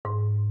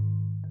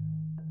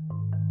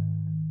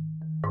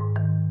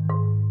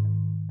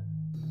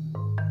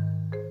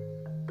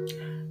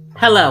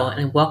Hello,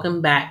 and welcome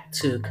back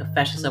to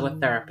Confessions of a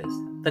Therapist,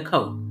 The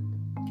Code.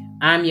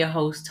 I'm your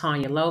host,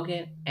 Tanya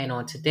Logan, and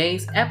on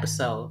today's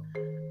episode,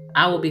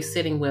 I will be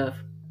sitting with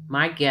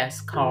my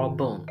guest, Carl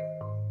Boone.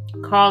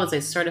 Carl is a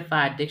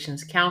certified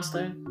addictions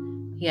counselor.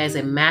 He has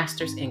a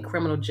master's in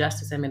criminal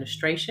justice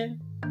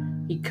administration.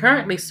 He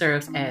currently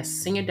serves as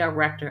Senior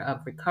Director of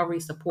Recovery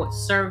Support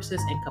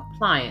Services and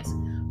Compliance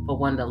for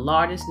one of the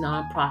largest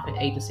nonprofit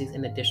agencies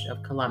in the District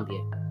of Columbia.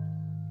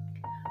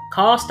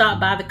 Carl stopped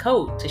by the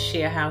Code to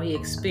share how he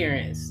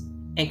experienced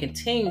and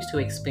continues to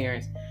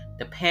experience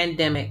the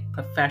pandemic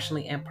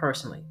professionally and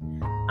personally.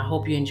 I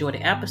hope you enjoy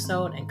the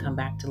episode and come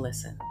back to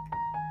listen.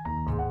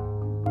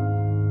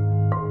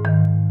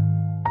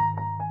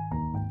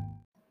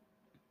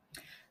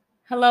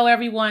 Hello,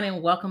 everyone,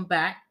 and welcome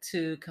back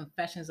to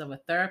Confessions of a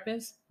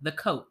Therapist, The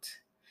Code.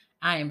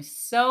 I am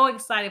so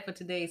excited for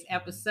today's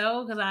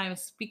episode because I am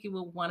speaking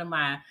with one of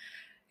my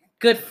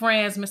good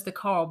friends, Mr.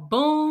 Carl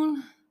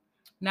Boone.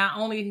 Not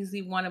only is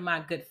he one of my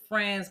good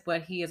friends,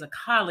 but he is a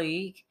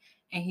colleague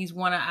and he's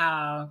one of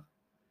our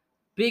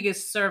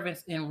biggest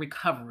servants in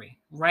recovery.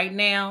 Right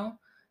now,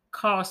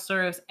 Carl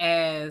serves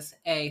as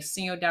a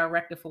senior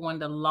director for one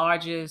of the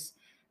largest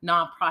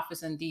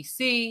nonprofits in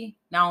DC.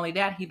 Not only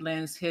that, he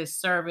lends his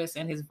service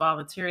and his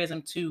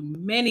volunteerism to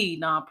many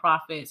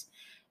nonprofits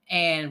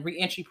and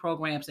reentry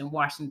programs in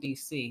Washington,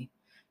 DC.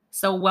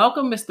 So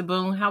welcome, Mr.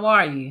 Boone. How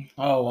are you?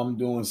 Oh, I'm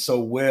doing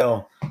so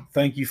well.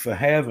 Thank you for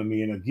having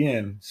me. And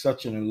again,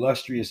 such an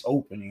illustrious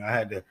opening. I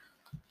had to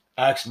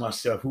ask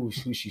myself who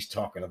she's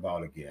talking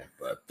about again.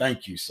 But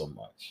thank you so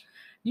much.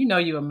 You know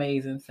you're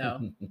amazing.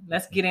 So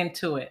let's get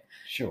into it.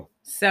 Sure.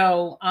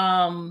 So,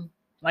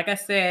 like I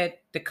said,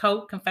 the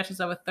Code, Confessions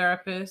of a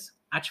Therapist,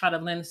 I try to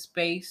lend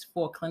space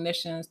for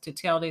clinicians to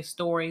tell their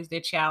stories, their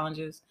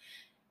challenges,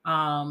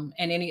 and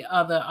any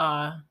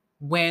other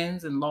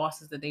wins and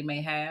losses that they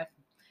may have.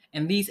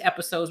 And these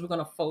episodes, we're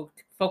going to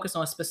focus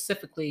on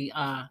specifically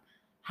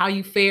how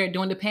you fared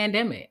during the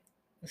pandemic.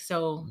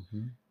 So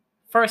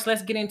first,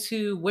 let's get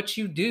into what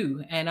you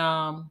do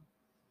and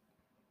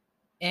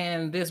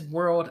in this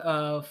world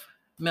of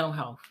mental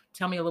health.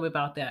 Tell me a little bit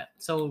about that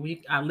so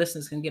our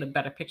listeners can get a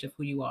better picture of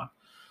who you are.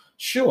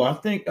 Sure. I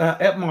think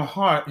at my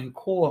heart and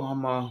core,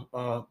 I'm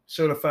a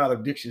certified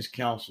addictions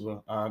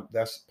counselor.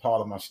 That's part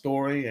of my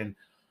story. And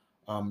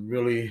I'm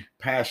really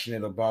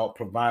passionate about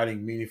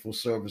providing meaningful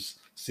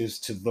services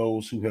to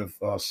those who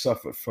have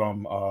suffered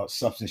from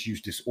substance use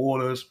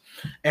disorders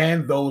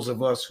and those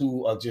of us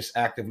who are just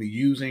actively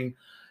using,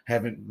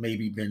 haven't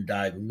maybe been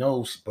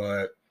diagnosed,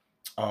 but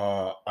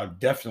are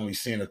definitely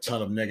seeing a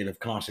ton of negative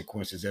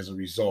consequences as a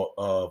result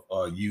of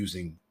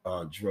using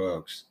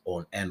drugs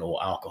or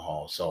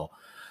alcohol. So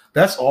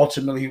that's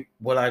ultimately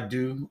what I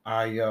do.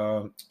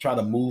 I try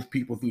to move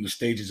people through the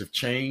stages of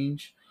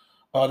change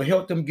to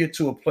help them get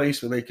to a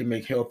place where they can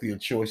make healthier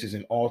choices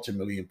and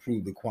ultimately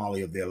improve the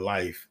quality of their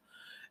life.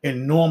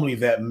 And normally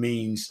that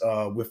means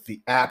with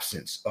the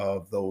absence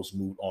of those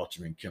mood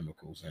altering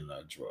chemicals and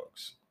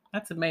drugs.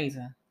 That's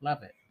amazing.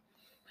 Love it.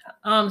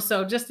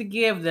 So just to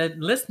give the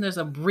listeners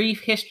a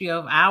brief history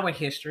of our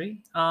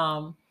history,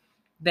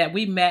 that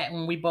we met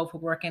when we both were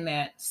working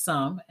at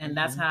SUM, and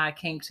that's how I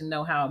came to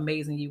know how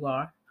amazing you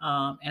are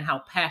and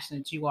how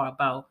passionate you are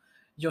about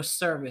your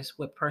service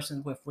with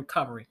persons with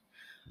recovery.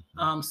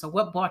 So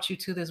what brought you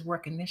to this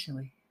work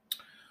initially?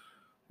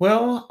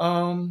 Well,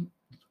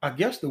 I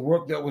guess the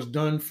work that was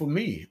done for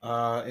me.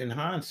 In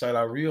hindsight,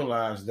 I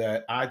realized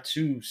that I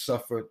too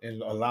suffered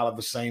in a lot of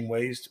the same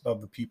ways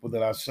of the people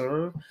that I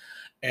serve.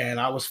 And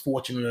I was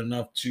fortunate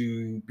enough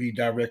to be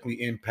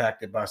directly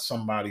impacted by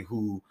somebody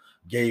who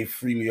gave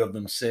freely of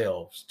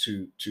themselves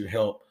to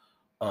help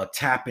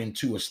tap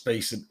into a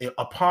space,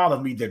 a part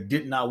of me that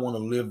did not want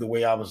to live the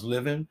way I was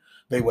living.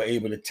 They were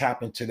able to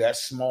tap into that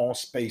small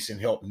space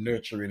and help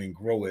nurture it and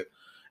grow it.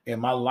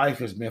 And my life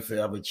has been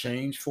forever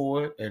changed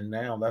for it. And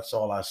now that's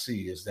all I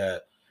see is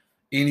that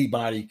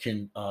anybody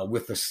can,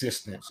 with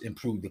assistance,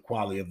 improve the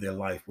quality of their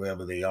life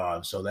wherever they are.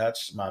 And so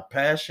that's my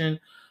passion,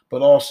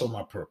 but also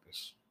my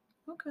purpose.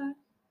 Okay.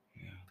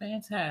 Yeah.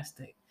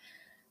 Fantastic.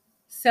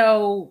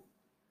 So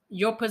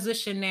your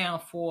position now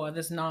for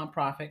this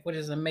nonprofit, which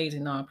is an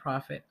amazing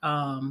nonprofit,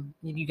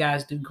 you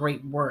guys do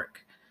great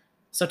work.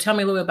 So tell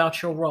me a little bit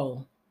about your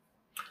role.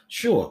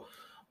 Sure.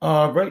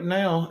 Right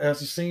now,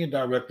 as a senior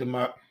director,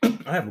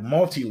 I have a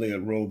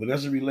multi-layered role, but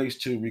as it relates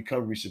to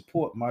recovery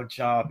support, my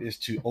job is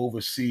to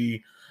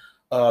oversee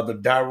the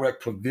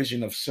direct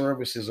provision of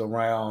services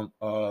around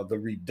the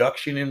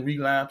reduction in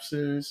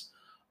relapses,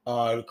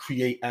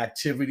 create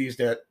activities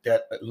that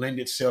lend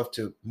itself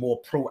to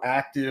more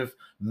proactive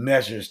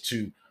measures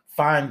to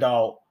find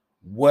out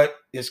what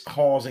is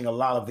causing a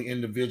lot of the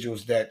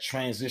individuals that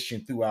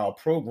transition through our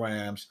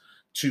programs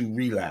to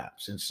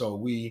relapse. And so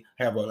we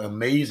have an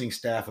amazing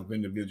staff of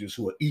individuals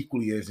who are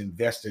equally as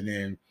invested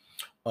in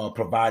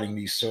providing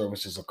these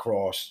services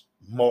across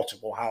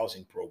multiple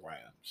housing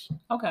programs.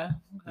 Okay.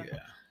 Yeah.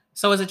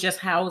 So is it just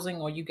housing,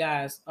 or you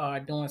guys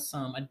are doing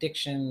some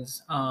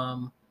addictions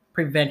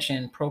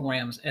prevention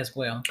programs as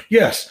well?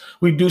 Yes,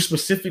 we do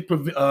specific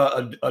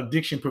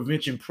addiction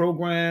prevention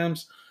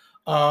programs.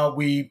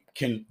 We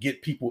can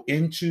get people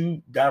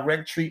into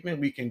direct treatment.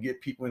 We can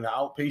get people into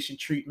outpatient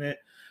treatment.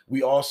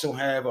 We also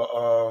have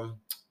a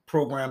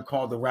program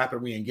called the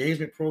Rapid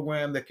Reengagement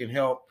Program that can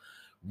help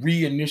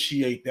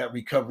reinitiate that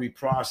recovery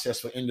process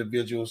for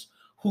individuals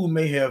who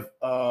may have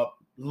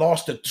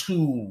lost a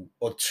tool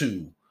or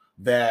two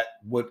that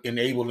would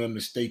enable them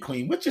to stay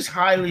clean, which is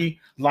highly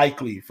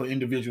likely for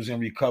individuals in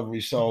recovery.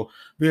 So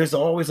there's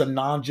always a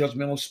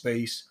non-judgmental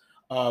space.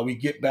 We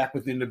get back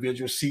with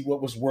individuals, see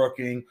what was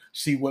working,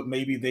 see what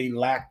maybe they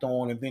lacked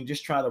on, and then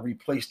just try to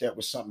replace that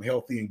with something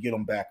healthy and get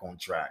them back on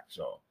track.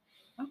 So,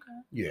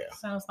 Okay. yeah.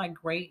 Sounds like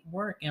great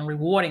work and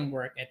rewarding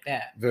work at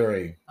that.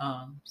 Very.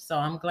 So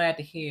I'm glad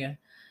to hear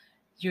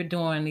you're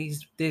doing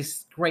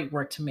this great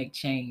work to make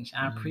change.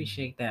 I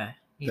appreciate that.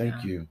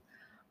 Thank you.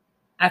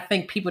 I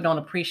think people don't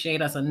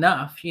appreciate us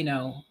enough.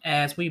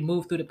 As we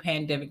move through the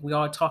pandemic, we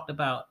all talked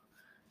about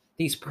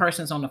these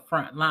persons on the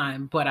front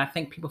line, but I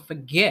think people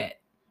forget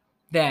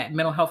that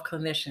mental health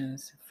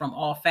clinicians from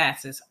all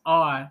facets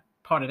are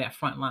part of that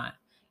front line.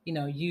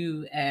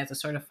 You as a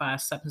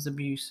certified substance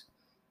abuse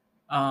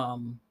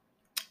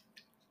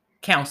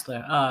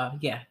counselor,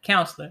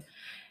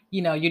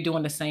 you're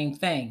doing the same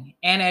thing.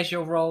 And as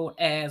your role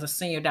as a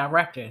senior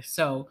director.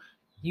 So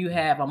you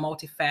have a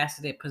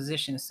multifaceted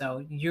position.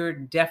 So you're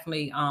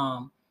definitely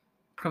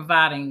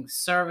providing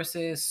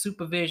services,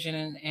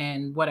 supervision,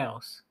 and what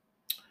else?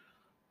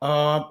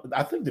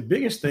 I think the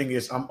biggest thing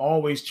is I'm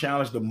always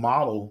challenged to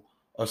model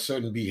a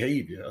certain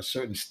behavior, a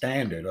certain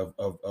standard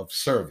of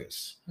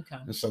service.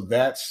 Okay. And so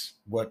that's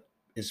what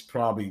is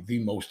probably the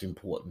most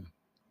important.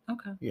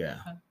 Okay. Yeah.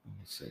 Okay.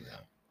 Let's say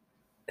that.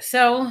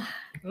 So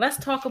let's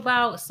talk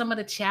about some of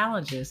the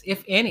challenges,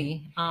 if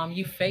any,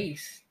 you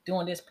face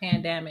during this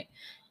pandemic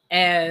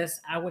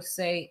as, I would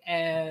say,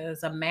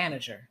 as a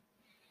manager.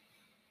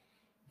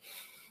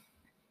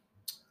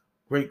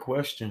 Great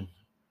question.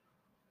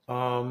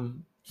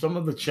 Some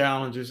of the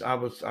challenges I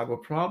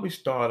would probably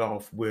start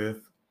off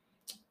with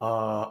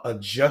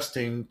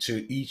adjusting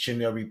to each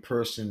and every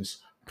person's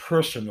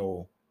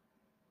personal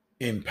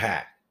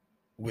impact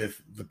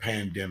with the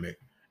pandemic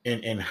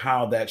and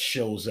how that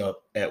shows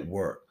up at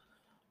work.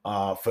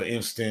 For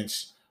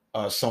instance,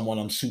 someone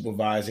I'm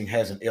supervising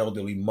has an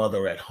elderly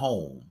mother at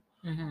home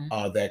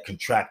that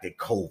contracted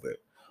COVID.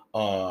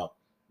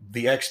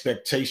 The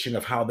expectation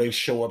of how they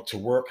show up to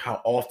work,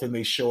 how often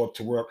they show up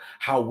to work,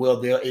 how well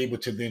they're able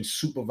to then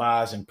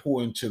supervise and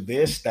pour into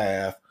their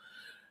staff.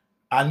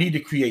 I need to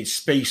create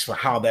space for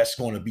how that's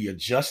going to be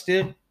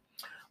adjusted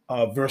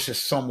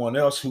versus someone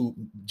else who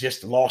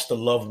just lost a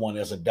loved one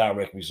as a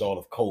direct result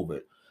of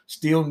COVID.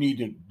 Still need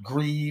to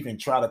grieve and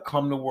try to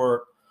come to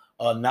work,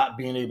 not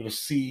being able to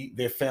see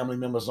their family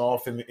members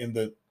off in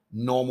the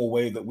normal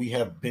way that we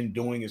have been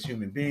doing as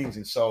human beings.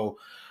 And so,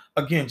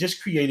 again,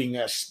 just creating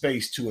that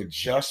space to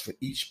adjust for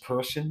each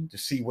person to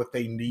see what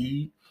they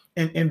need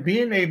and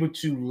being able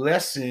to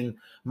lessen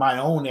my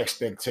own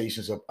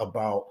expectations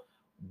about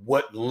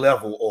what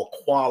level or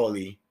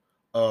quality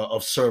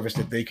of service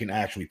that they can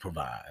actually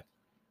provide.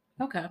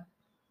 Okay.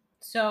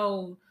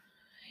 So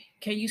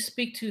can you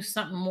speak to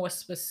something more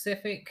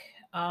specific,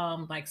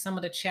 like some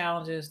of the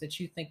challenges that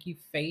you think you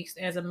faced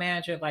as a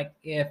manager? Like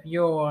if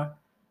your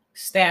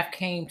staff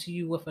came to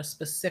you with a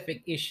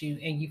specific issue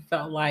and you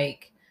felt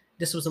like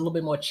this was a little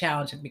bit more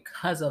challenging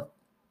because of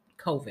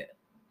COVID?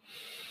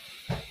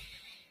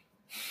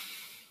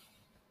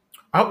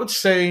 I would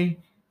say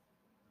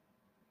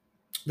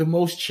the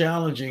most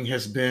challenging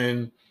has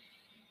been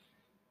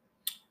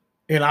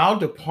in our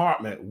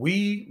department.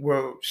 We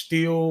were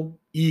still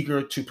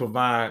eager to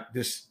provide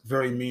this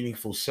very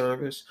meaningful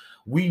service.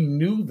 We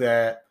knew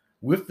that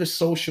with the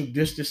social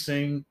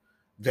distancing,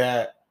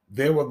 that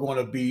there were going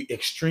to be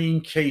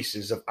extreme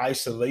cases of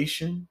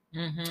isolation.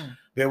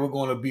 There were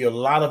going to be a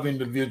lot of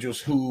individuals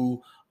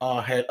who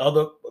had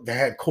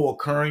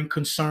co-occurring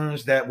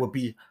concerns that would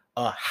be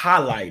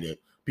highlighted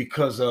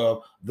because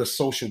of the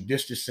social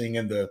distancing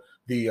and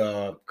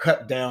the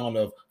cut down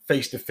of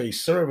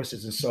face-to-face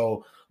services. And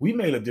so we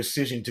made a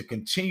decision to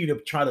continue to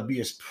try to be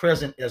as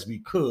present as we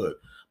could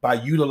by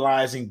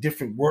utilizing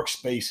different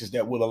workspaces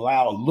that would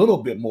allow a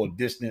little bit more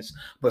distance,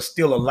 but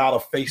still a lot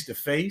of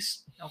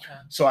face-to-face. Okay.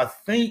 So I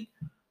think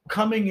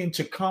coming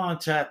into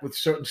contact with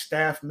certain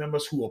staff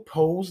members who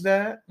oppose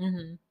that,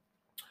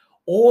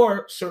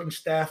 or certain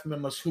staff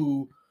members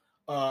who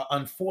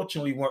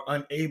unfortunately were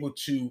unable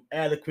to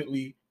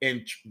adequately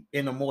and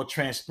in a more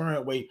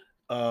transparent way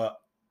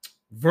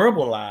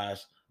verbalize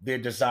their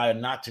desire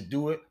not to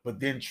do it, but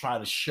then try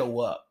to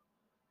show up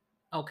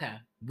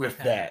with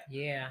that.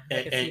 Yeah.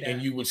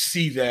 And you would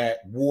see that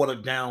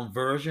watered down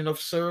version of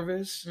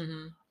service.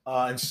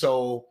 And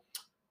so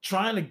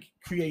trying to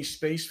create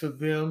space for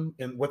them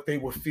and what they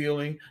were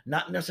feeling,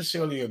 not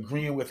necessarily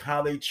agreeing with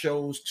how they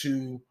chose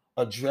to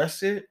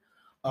address it,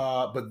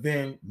 but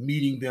then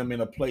meeting them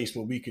in a place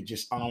where we could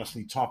just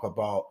honestly talk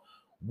about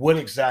what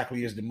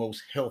exactly is the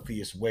most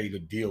healthiest way to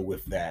deal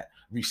with that,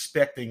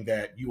 respecting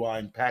that you are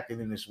impacted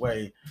in this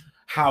way.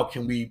 how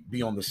can we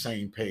be on the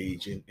same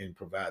page and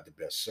provide the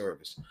best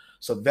service.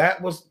 So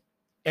that was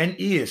and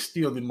is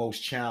still the most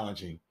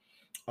challenging.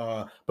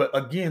 But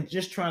again,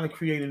 just trying to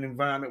create an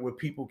environment where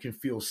people can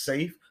feel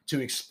safe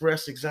to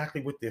express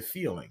exactly what they're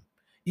feeling,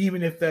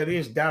 even if that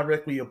is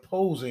directly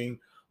opposing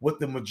what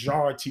the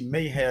majority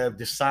may have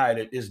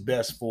decided is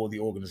best for the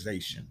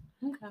organization.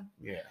 Okay.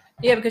 Yeah.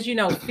 Yeah, because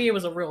fear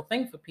was a real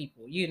thing for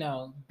people.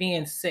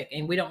 Being sick,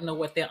 and we don't know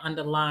what their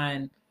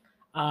underlying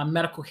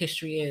medical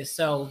history is,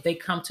 so they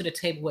come to the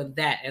table with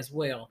that as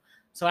well.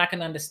 So I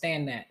can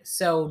understand that.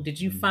 So did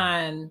you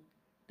find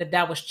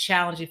that was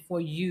challenging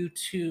for you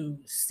to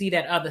see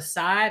that other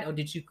side, or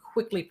did you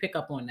quickly pick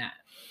up on that?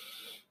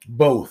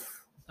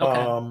 Both.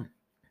 Okay.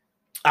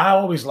 I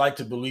always like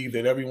to believe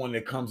that everyone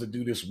that comes to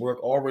do this work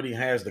already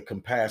has the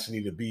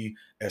capacity to be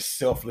as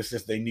selfless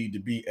as they need to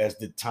be as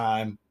the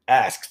time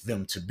asks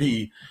them to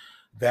be.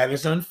 That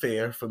is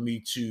unfair for me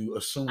to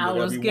assume I that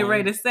was getting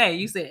ready everyone. to say,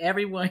 you said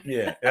everyone.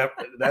 Yeah,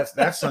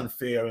 that's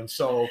unfair, and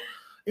so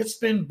it's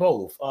been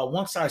both.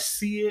 Once I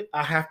see it,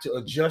 I have to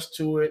adjust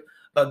to it.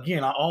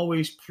 Again, I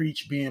always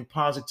preach being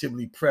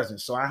positively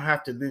present, so I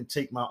have to then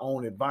take my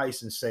own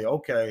advice and say,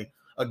 okay,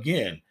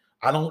 again,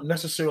 I don't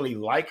necessarily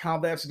like how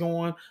that's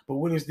going, but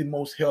what is the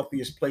most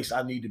healthiest place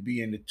I need to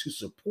be in to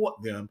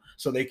support them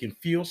so they can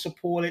feel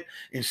supported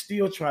and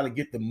still try to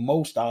get the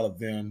most out of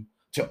them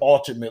to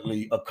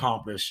ultimately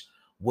accomplish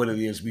what it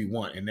is we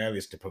want, and that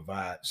is to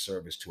provide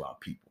service to our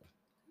people.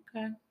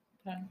 Okay.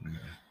 Okay.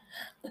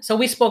 So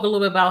we spoke a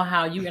little bit about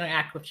how you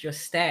interact with your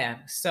staff.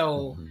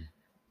 So Mhm.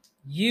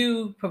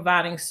 you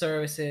providing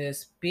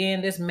services,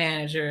 being this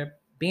manager,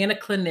 being a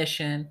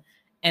clinician,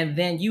 and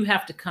then you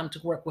have to come to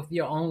work with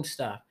your own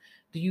stuff.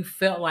 Do you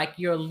feel like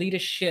your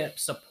leadership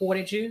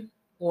supported you,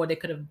 or they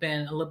could have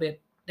been a little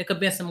bit? There could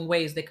have been some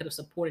ways they could have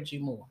supported you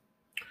more.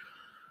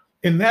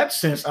 In that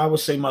sense, I would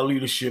say my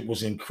leadership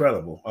was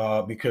incredible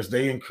because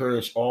they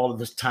encouraged all of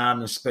this time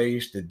and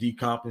space, the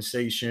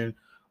decompensation,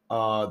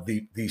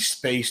 the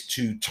space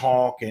to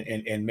talk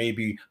and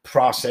maybe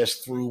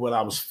process through what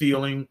I was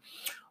feeling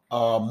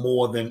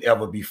more than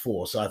ever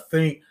before. So I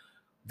think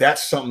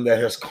that's something that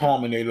has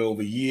culminated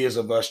over years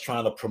of us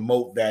trying to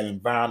promote that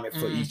environment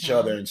for each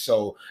other. And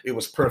so it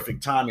was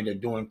perfect timing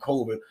that during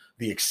COVID,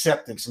 the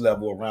acceptance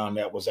level around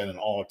that was at an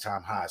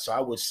all-time high. So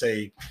I would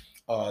say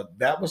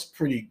that was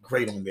pretty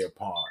great on their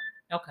part.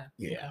 Okay.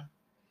 Yeah. Okay.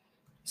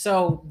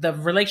 So the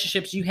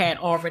relationships you had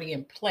already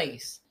in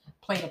place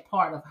played a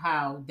part of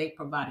how they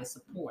provided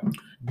support.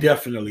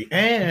 Definitely.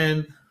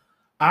 And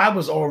I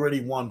was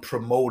already one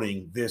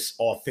promoting this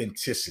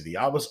authenticity.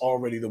 I was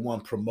already the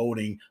one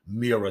promoting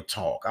mirror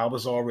talk. I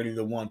was already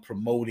the one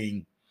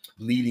promoting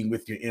leading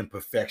with your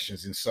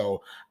imperfections. And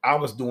so I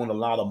was doing a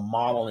lot of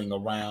modeling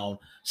around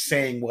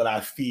saying what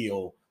I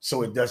feel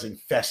so it doesn't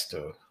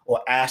fester, or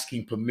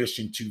asking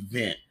permission to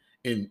vent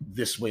in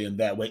this way and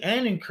that way,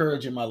 and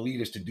encouraging my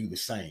leaders to do the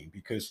same,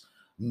 because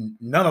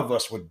none of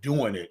us were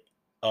doing it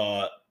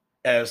uh,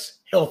 as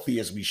healthy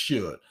as we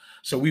should.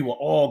 So we were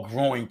all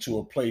growing to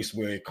a place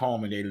where it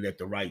culminated at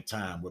the right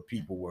time, where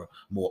people were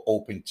more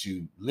open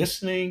to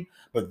listening,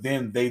 but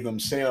then they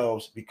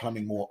themselves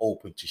becoming more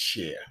open to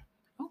share.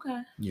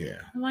 Okay. Yeah.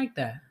 I like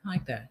that. I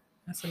like that.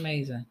 That's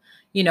amazing.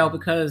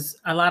 Because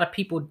a lot of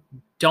people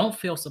don't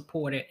feel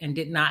supported and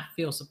did not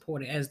feel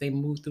supported as they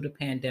moved through the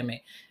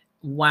pandemic,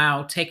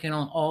 while taking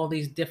on all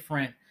these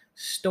different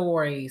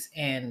stories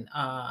and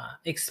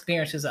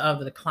experiences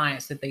of the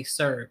clients that they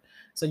serve.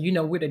 So,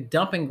 we're the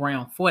dumping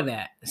ground for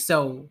that.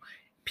 So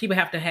people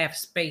have to have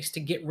space to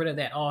get rid of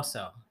that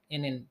also.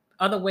 And in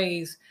other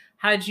ways,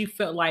 how did you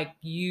feel like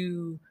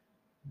you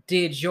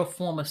did your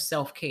form of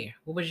self-care?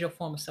 What was your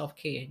form of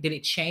self-care? Did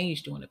it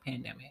change during the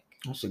pandemic?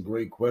 That's a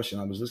great question.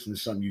 I was listening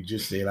to something you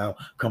just said. I'll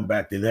come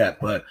back to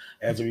that. But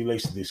as it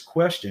relates to this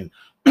question,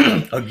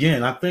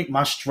 again, I think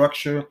my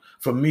structure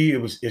for me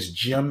it's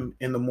gym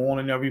in the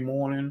morning every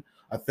morning.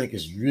 I think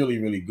it's really,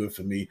 really good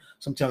for me.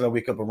 Sometimes I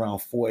wake up around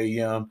 4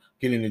 a.m.,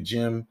 get in the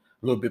gym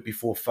a little bit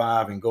before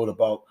 5 and go to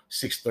about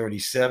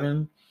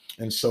 6:37.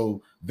 And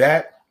so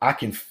that I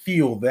can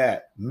feel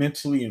that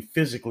mentally and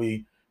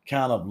physically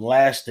kind of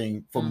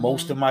lasting for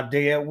most of my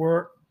day at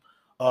work.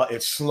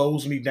 It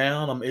slows me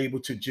down. I'm able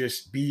to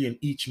just be in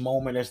each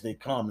moment as they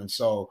come. And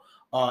so,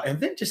 and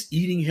then just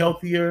eating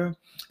healthier.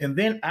 And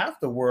then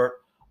after work,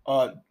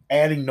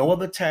 adding no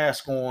other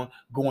task on,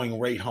 going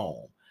right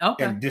home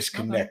Okay. and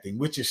disconnecting,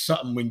 which is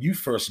something when you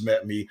first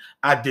met me,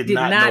 I did Did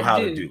not know not how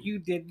do. to do. You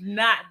did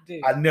not do.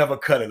 I never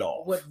cut it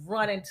off. Would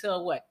run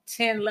until what,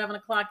 10, 11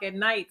 o'clock at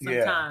night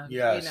Yeah, sometimes,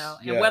 yes,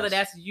 and whether yes.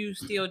 that's you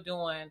still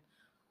doing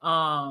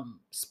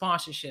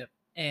sponsorship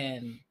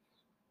and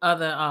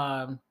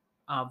other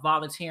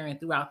volunteering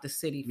throughout the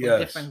city for Yes.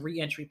 different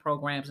reentry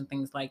programs and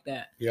things like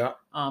that. Yeah.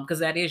 Because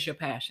that is your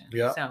passion.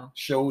 Yeah. So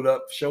Showed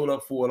up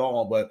for it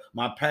all. But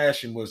my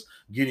passion was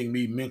getting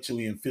me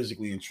mentally and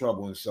physically in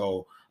trouble. And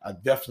so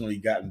I've definitely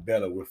gotten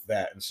better with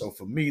that. And so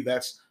for me,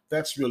 that's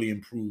really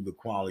improved the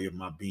quality of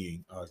my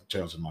being in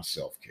terms of my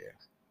self-care.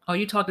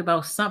 you talked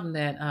about something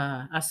that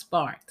I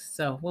sparked.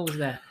 So what was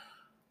that?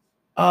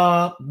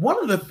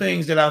 One of the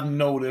things that I've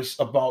noticed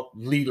about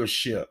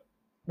leadership,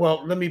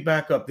 well, let me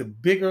back up. The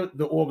bigger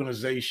the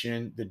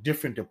organization, the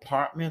different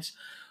departments,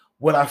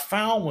 what I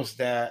found was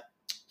that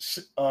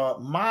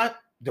my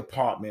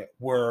department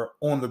were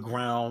on the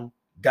ground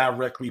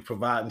directly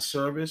providing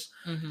service.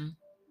 Mm-hmm.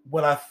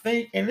 What I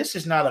think, and this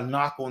is not a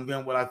knock on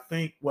them, what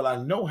I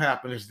know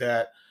happened is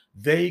that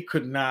they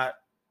could not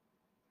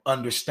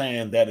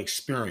understand that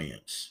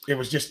experience. It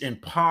was just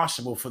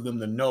impossible for them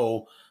to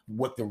know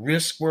what the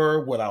risks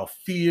were, what our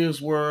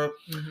fears were,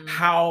 Mm-hmm.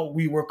 how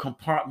we were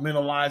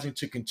compartmentalizing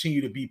to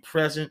continue to be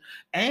present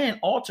and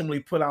ultimately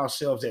put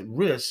ourselves at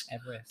risk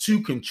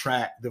to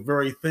contract the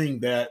very thing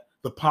that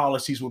the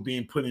policies were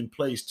being put in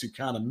place to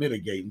kind of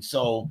mitigate. And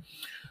so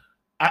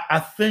I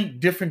think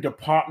different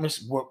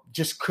departments were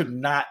just could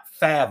not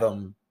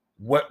fathom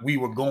what we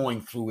were going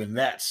through in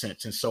that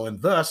sense. And so,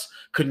 and thus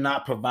could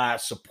not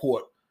provide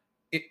support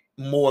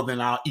more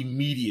than our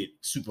immediate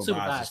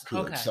supervisors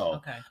could. Okay. So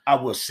okay. I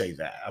will say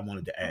that. I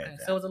wanted to add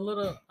that. So it's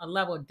a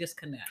level of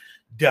disconnect.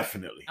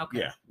 Definitely.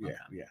 Okay.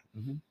 Yeah.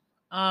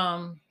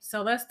 Mm-hmm.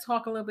 So let's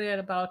talk a little bit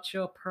about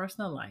your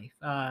personal life.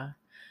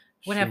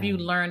 What have you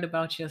learned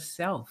about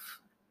yourself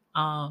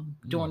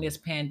during this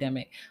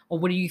pandemic? Or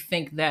what do you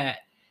think that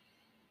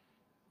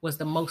was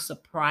the most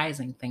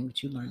surprising thing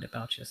that you learned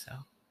about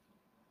yourself?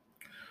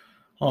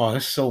 Oh,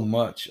 there's so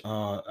much.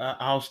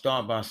 I'll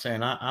start by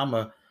saying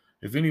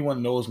if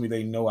anyone knows me,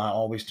 they know I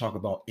always talk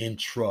about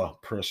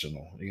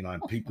intrapersonal,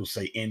 and people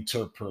say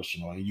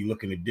interpersonal, and you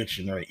look in the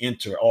dictionary,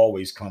 inter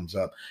always comes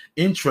up.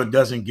 Intra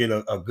doesn't get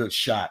a good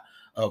shot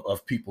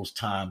of people's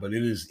time, but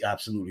it is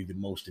absolutely the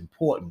most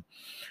important.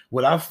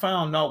 What I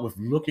found out with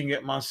looking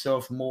at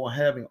myself more,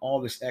 having all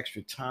this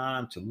extra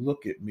time to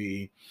look at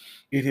me,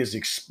 it has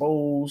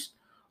exposed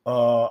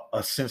a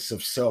sense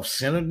of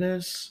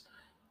self-centeredness,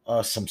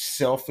 some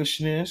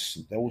selfishness.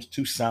 Those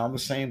two sound the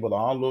same, but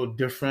are a little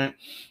different.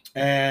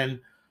 And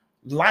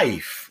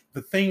life,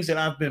 the things that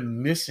I've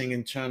been missing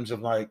in terms of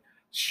like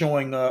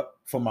showing up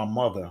for my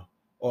mother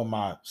or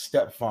my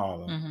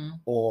stepfather Mm-hmm.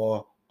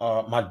 or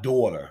my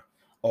daughter,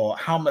 or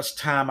how much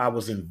time I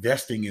was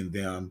investing in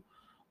them.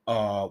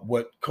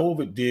 What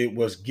COVID did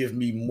was give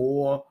me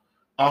more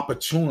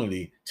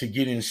opportunity to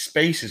get in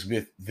spaces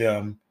with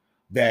them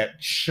that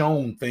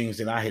shown things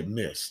that I had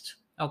missed.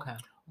 Okay.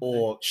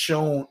 Or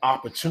shown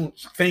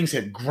opportunities, things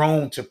had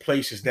grown to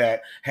places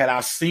that had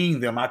I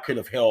seen them, I could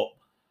have helped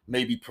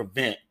maybe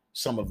prevent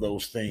some of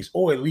those things,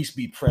 or at least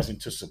be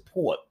present to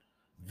support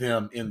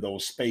them in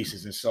those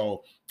spaces. And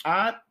so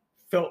I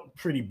felt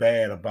pretty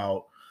bad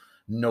about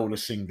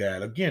noticing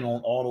that, again,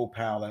 on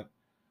autopilot,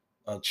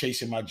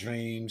 chasing my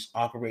dreams,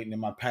 operating in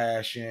my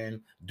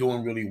passion,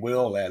 doing really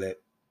well at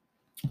it.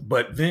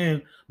 But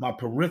then my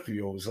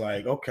peripheral was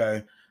like,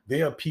 okay,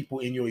 there are people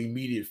in your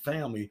immediate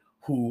family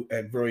who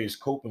at various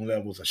coping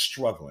levels are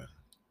struggling.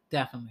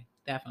 Definitely.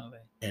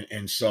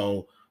 And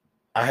so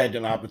I had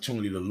an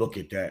opportunity to look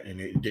at that,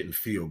 and it didn't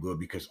feel good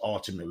because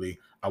ultimately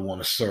I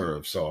want to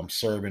serve. So I'm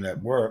serving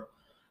at work.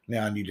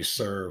 Now I need to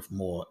serve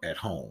more at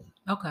home.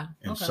 Okay.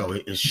 And so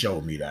it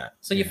showed me that.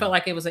 So you felt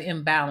like it was an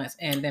imbalance,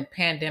 and then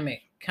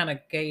pandemic kind of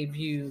gave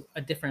you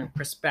a different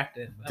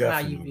perspective of how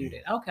you viewed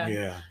it.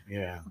 Okay.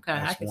 Yeah. Okay,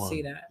 I can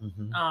see that.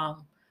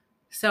 Mm-hmm.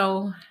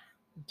 So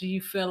do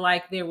you feel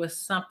like there was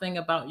something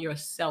about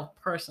yourself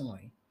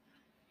personally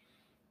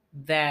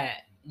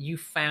that you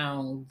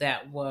found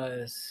that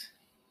was,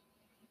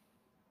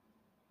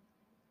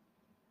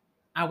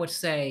 I would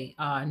say,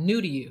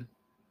 new to you?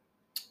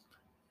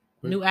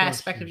 New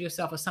aspect of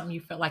yourself, or something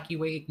you felt like you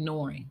were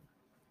ignoring?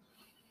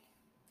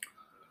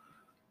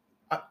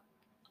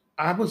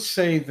 I would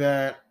say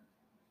that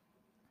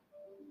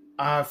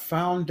I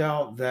found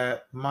out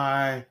that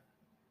my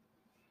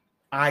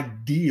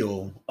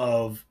ideal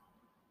of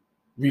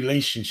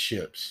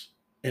relationships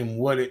and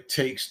what it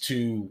takes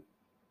to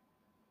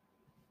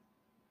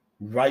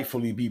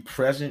rightfully be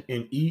present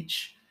in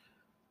each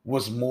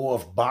was more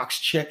of box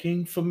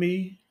checking for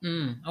me.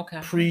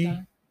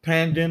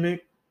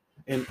 Pre-pandemic.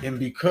 And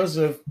because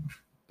of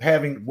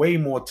having way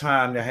more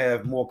time to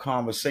have more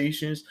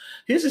conversations.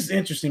 This is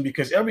interesting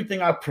because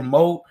everything I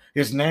promote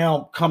is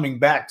now coming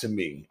back to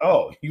me.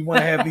 Oh, you want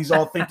to have these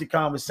authentic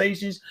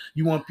conversations?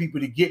 You want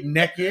people to get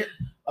naked?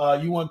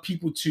 You want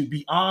people to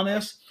be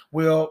honest?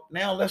 Well,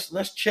 now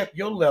let's check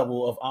your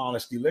level of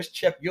honesty. Let's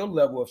check your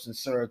level of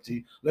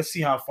sincerity. Let's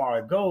see how far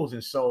it goes.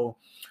 And so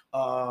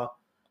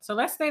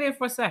let's stay there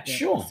for a second.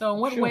 Sure. So in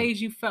what ways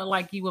you felt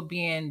like you were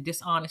being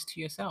dishonest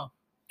to yourself?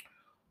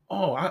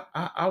 Oh,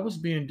 I was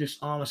being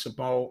dishonest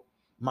about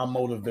my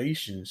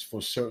motivations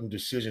for certain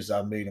decisions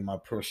I've made in my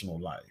personal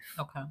life.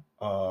 Okay.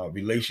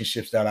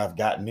 Relationships that I've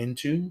gotten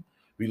into,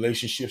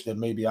 relationships that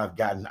maybe I've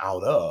gotten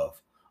out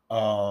of.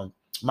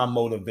 My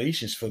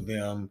motivations for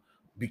them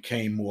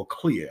became more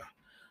clear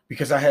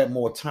because I had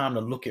more time to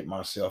look at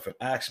myself and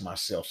ask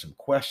myself some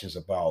questions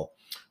about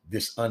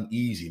this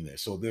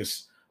uneasiness or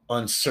this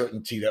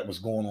uncertainty that was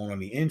going on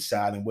the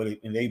inside. And what it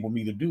enabled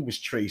me to do was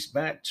trace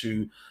back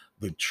to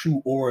the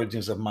true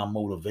origins of my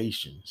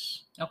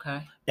motivations.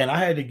 Okay. And I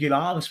had to get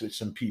honest with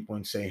some people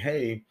and say,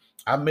 hey,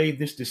 I made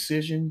this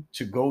decision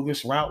to go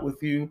this route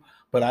with you,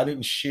 but I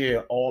didn't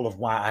share all of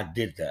why I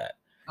did that.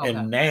 Okay.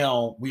 And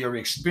now we are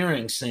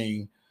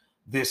experiencing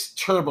this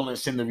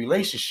turbulence in the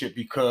relationship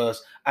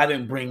because I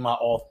didn't bring my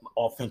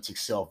authentic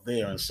self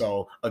there. And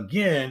so,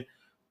 again,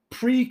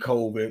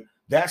 pre-COVID,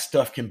 that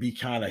stuff can be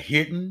kind of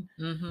hidden,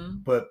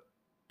 but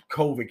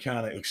COVID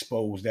kind of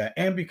exposed that.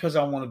 And because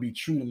I want to be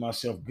true to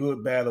myself,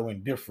 good, bad, or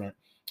indifferent,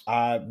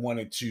 I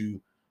wanted to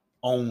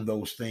own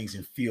those things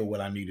and feel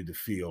what I needed to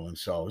feel. And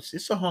so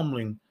it's a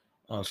humbling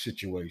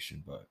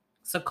situation. But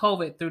so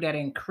COVID, through that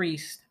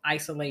increased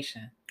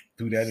isolation,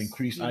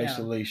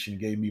 isolation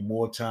gave me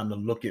more time to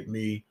look at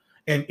me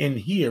and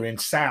hear in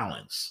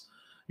silence.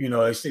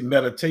 They say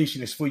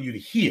meditation is for you to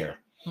hear.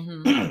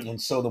 And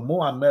so the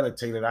more I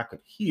meditated, I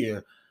could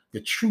hear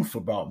the truth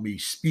about me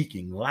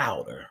speaking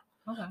louder.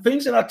 Okay.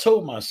 Things that I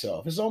told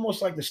myself. It's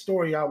almost like the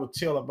story I would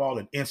tell about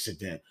an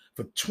incident.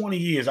 For 20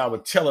 years, I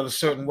would tell it a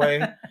certain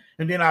way.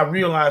 And then I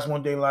realized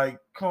one day, like,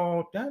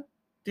 Carl, that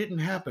didn't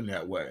happen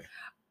that way.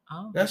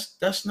 Oh.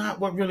 That's not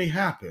what really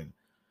happened.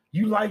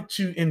 You like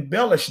to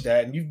embellish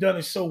that, and you've done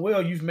it so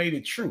well, you've made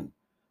it true.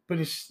 But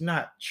it's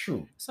not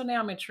true. So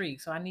now I'm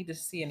intrigued. So I need to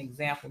see an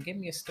example. Give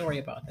me a story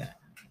about that.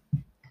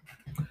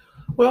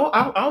 Well,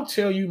 I'll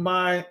tell you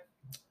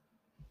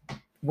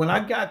when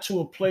I got to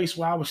a place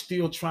where I was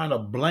still trying to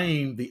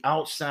blame the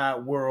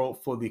outside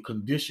world for the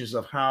conditions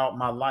of how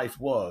my life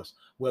was,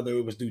 whether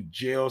it was through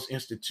jails,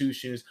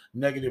 institutions,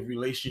 negative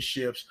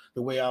relationships,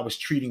 the way I was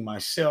treating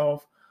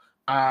myself,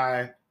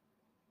 I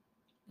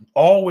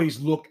always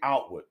look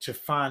outward to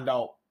find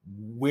out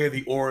where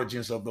the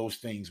origins of those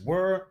things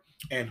were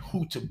and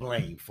who to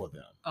blame for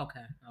them.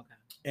 Okay.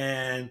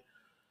 And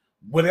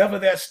whatever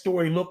that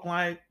story looked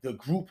like, the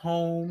group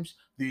homes,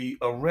 the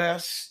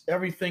arrests,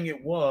 everything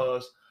it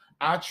was,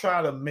 I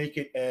try to make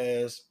it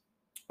as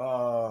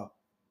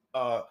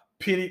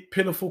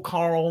pitiful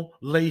Carl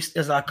laced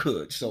as I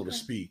could, so to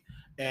speak.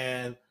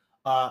 And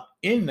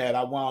in that,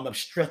 I wound up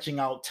stretching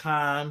out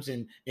times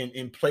and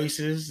in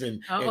places,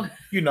 and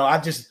I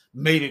just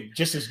made it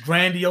just as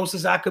grandiose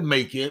as I could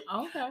make it,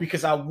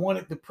 because I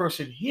wanted the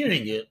person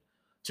hearing it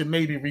to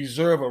maybe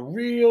reserve a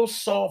real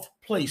soft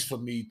place for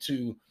me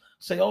to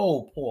say,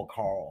 "Oh, poor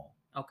Carl."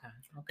 Okay.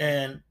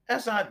 And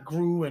as I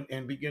grew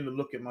and began to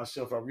look at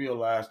myself, I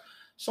realized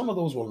some of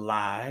those were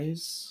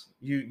lies.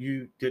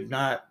 You did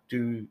not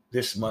do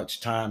this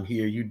much time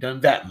here. You done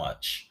that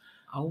much.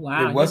 Oh,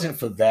 wow. It wasn't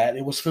for that.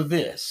 It was for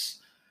this.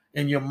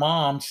 And your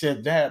mom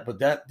said that, but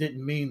that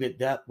didn't mean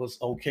that was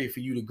okay for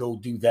you to go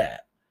do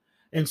that.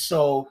 And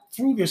so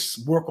through this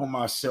work on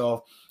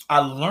myself, I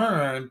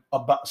learned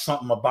about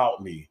something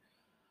about me.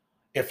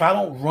 If I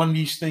don't run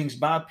these things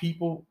by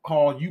people,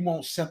 Carl, you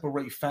won't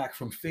separate fact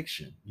from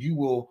fiction. You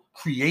will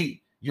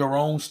create your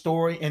own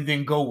story and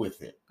then go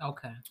with it.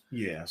 Okay.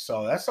 Yeah.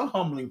 So that's a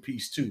humbling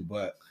piece too.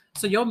 But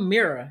so your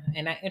mirror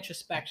and that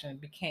introspection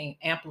became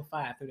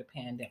amplified through the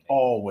pandemic.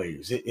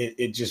 Always.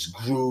 It just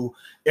grew.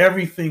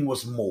 Everything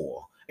was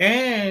more.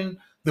 And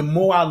the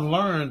more I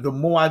learned, the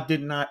more I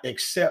did not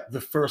accept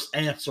the first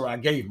answer I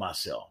gave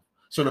myself.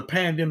 So the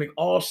pandemic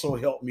also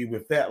helped me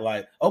with that.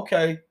 Like,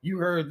 okay, you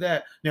heard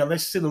that. Now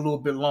let's sit a little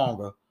bit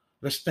longer.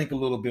 Let's think a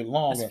little bit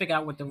longer. Let's figure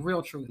out what the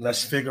real truth is.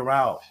 Let's figure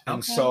out. Okay.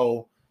 And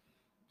so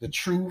the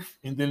truth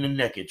and then the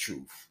naked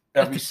truth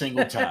every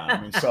single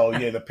time. And so,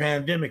 yeah, the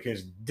pandemic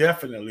is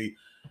definitely,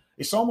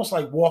 it's almost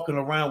like walking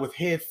around with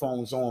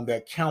headphones on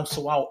that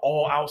cancel out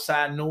all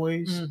outside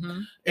noise.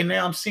 And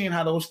now I'm seeing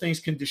how those things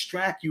can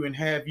distract you and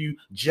have you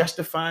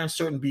justifying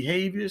certain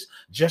behaviors,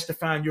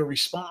 justifying your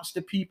response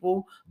to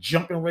people,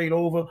 jumping right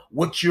over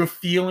what you're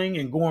feeling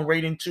and going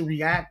right into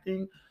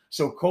reacting.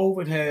 So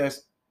COVID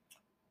has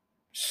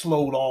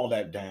slowed all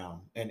that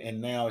down.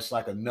 And now it's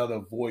like another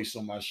voice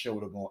on my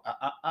shoulder going,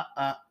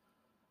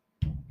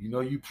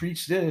 you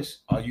preach this.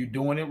 Are you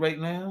doing it right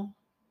now?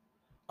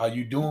 Are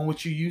you doing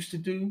what you used to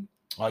do?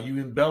 Are you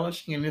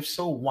embellishing? And if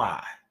so,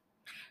 why?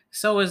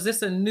 So is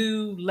this a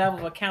new level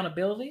of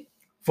accountability?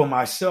 For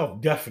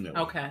myself,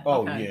 definitely. Okay.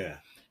 Oh, yeah.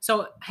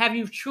 So have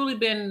you truly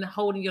been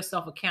holding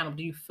yourself accountable?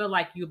 Do you feel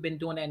like you've been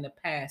doing that in the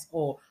past,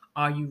 or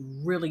are you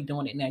really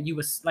doing it now? You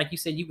was, like you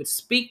said, you would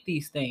speak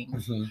these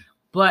things,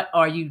 but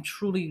are you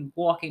truly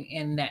walking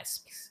in that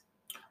space?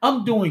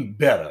 I'm doing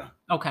better.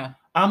 Okay.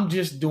 I'm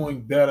just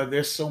doing better.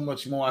 There's so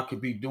much more I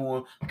could be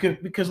doing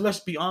because let's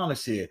be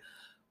honest here.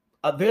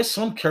 There's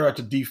some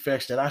character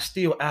defects that I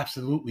still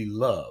absolutely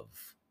love.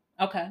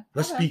 Okay.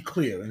 Let's be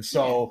clear. And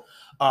so,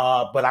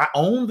 but I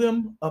own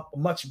them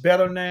much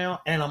better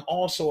now. And I'm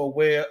also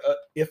aware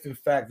if in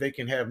fact they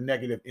can have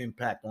negative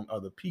impact on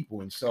other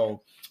people. And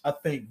so I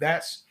think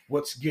that's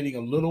what's getting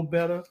a little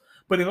better,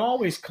 but it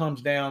always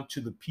comes down to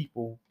the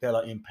people that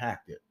are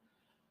impacted.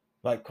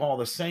 Like, Carl,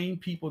 the same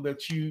people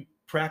that you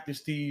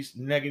practice these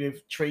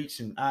negative traits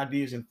and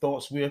ideas and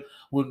thoughts with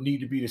will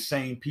need to be the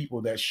same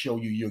people that show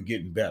you you're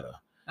getting better.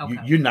 Okay.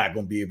 You're not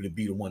going to be able to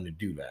be the one to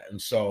do that. And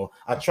so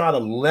I try to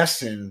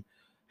lessen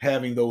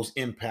having those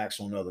impacts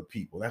on other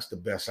people. That's the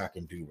best I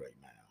can do right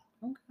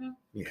now. Okay.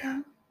 Yeah.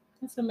 Okay.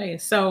 That's amazing.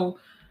 So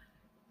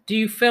do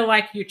you feel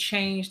like you're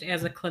changed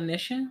as a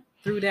clinician?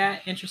 through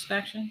that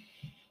introspection?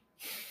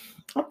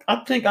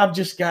 I think I've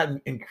just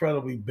gotten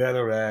incredibly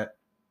better at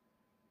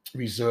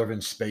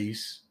reserving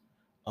space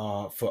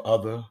for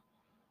other,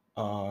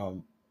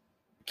 um,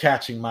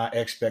 catching my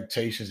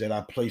expectations that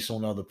I place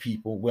on other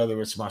people,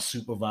 whether it's my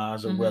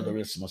supervisor, whether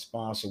it's my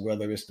sponsor,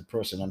 whether it's the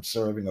person I'm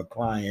serving, a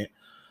client.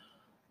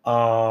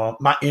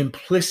 My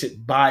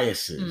implicit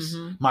biases,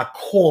 my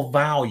core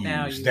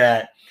values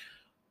that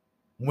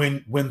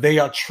when they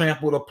are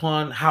trampled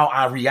upon, how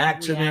I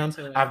react to them.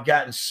 I've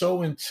gotten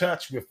so in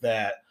touch with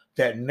that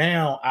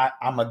now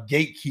I'm a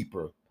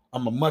gatekeeper.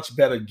 I'm a much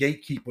better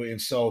gatekeeper,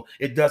 and so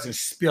it doesn't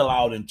spill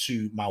out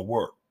into my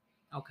work.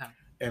 Okay.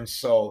 And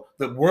so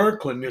the word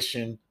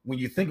clinician, when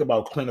you think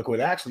about clinical, it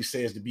actually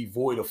says to be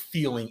void of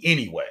feeling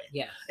anyway.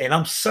 Yes. And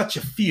I'm such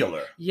a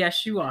feeler.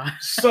 Yes, you are.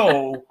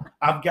 So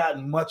I've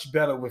gotten much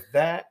better with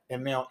that.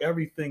 And now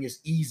everything is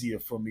easier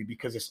for me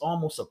because it's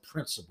almost a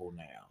principle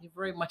now. You're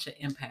very much an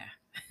empath.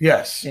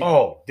 Yes. Yeah.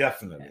 Oh,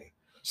 definitely. Yeah.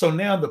 So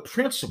now the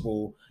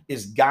principle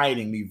is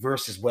guiding me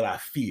versus what I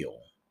feel.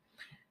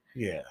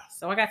 Yeah.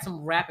 So I got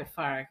some rapid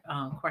fire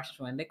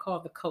questions. They call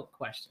it the COAT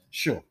question.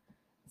 Sure.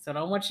 So I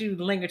don't want you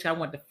to linger. I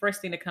want the first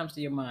thing that comes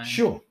to your mind.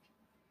 Sure.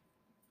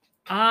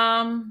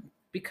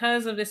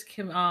 Because of this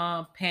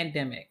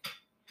pandemic,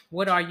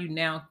 what are you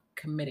now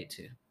committed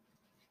to?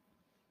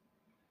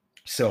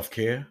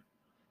 Self-care.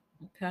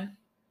 Okay.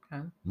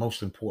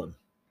 Most important.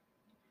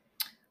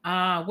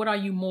 What are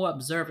you more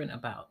observant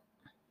about?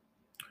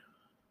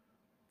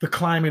 The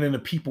climate and the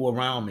people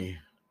around me.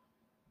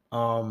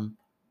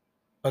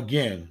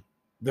 Again,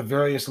 the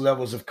various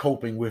levels of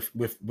coping with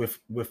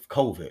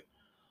COVID.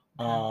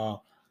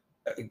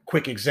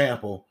 Quick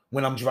example: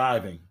 when I'm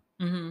driving,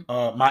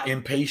 my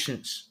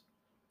impatience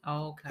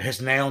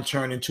has now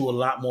turned into a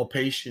lot more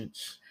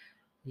patience.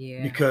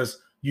 Yeah, because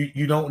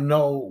you don't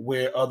know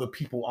where other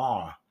people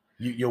are.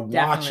 You're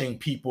watching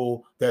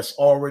people that's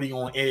already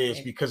on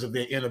edge because of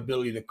their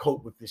inability to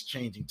cope with this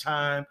changing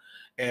time,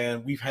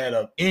 and we've had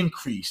an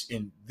increase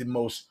in the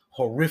most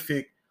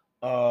horrific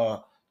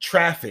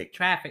traffic,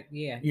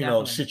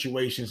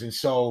 situations, and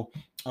so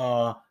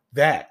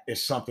that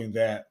is something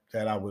that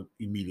I would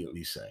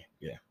immediately say.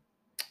 Yeah.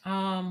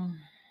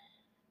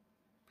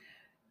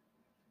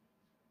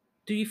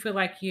 Do you feel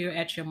like you're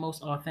at your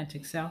most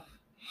authentic self?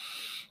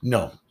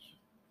 No.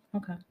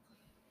 Okay.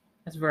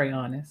 That's very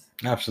honest.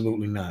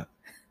 Absolutely not.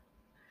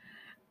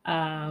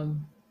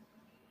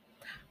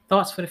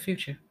 Thoughts for the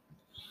future?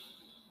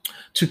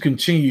 To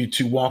continue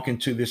to walk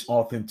into this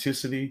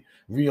authenticity,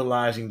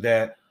 realizing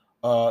that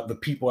the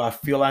people I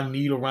feel I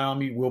need around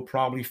me will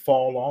probably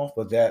fall off,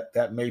 but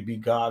that may be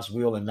God's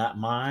will and not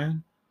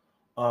mine.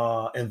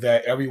 And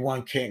that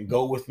everyone can't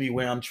go with me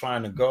where I'm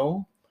trying to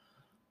go.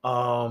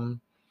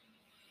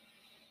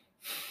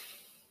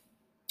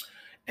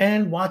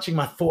 And watching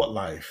my thought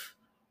life.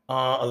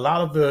 A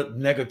lot of the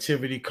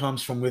negativity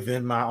comes from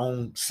within my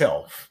own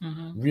self,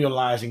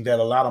 realizing that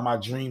a lot of my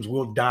dreams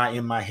will die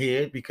in my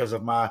head because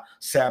of my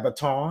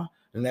saboteur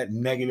and that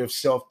negative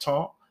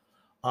self-talk.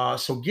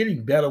 So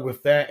getting better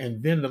with that.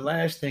 And then the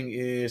last thing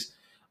is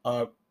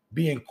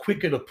being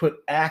quicker to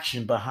put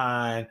action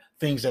behind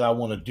things that I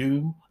want to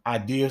do,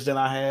 ideas that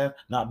I have,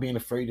 not being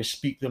afraid to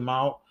speak them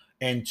out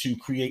and to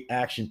create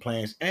action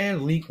plans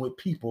and link with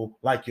people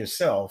like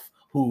yourself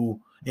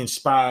who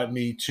inspired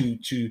me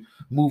to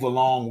move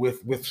along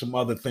with some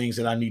other things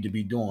that I need to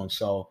be doing.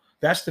 So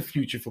that's the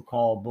future for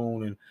Carl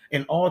Boone,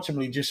 and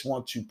ultimately just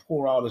want to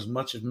pour out as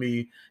much of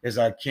me as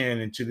I can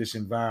into this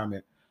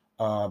environment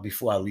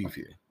before I leave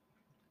here.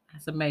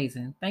 That's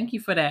amazing. Thank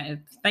you for that.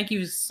 And thank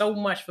you so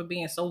much for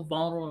being so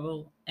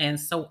vulnerable and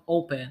so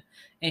open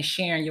and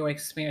sharing your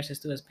experiences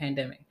through this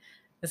pandemic.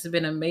 This has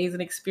been an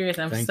amazing experience.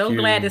 I'm so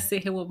glad to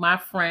sit here with my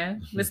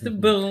friend, Mr.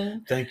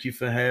 Boone. Thank you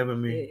for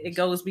having me. It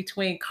goes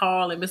between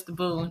Carl and Mr.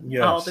 Boone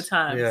all the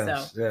time.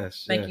 Yes, so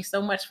thank you so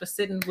much for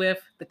sitting with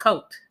the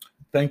COAT.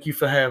 Thank you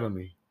for having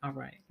me. All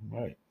right.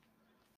 All right.